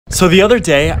So the other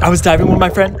day, I was diving with my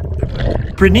friend,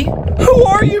 Brittany? Who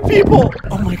are you people?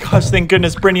 Oh my gosh, thank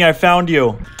goodness, Brittany, I found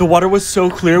you. The water was so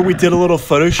clear, we did a little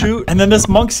photo shoot, and then this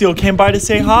monk seal came by to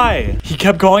say hi. He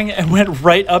kept going and went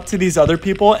right up to these other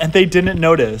people, and they didn't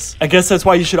notice. I guess that's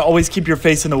why you should always keep your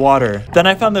face in the water. Then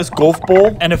I found this golf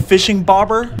bowl, and a fishing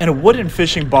bobber, and a wooden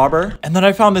fishing bobber, and then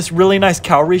I found this really nice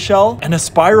cowrie shell, and a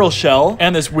spiral shell,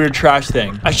 and this weird trash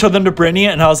thing. I showed them to Brittany,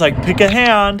 and I was like, pick a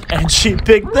hand, and she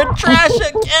picked the trash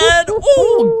again.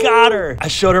 Ooh, got her. I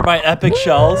showed her my epic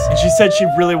shells, and she said she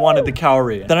really wanted the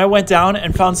cowrie. Then I went down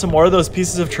and found some more of those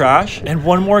pieces of trash and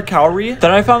one more cowrie.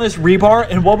 Then I found this rebar,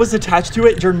 and what was attached to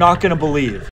it, you're not gonna believe.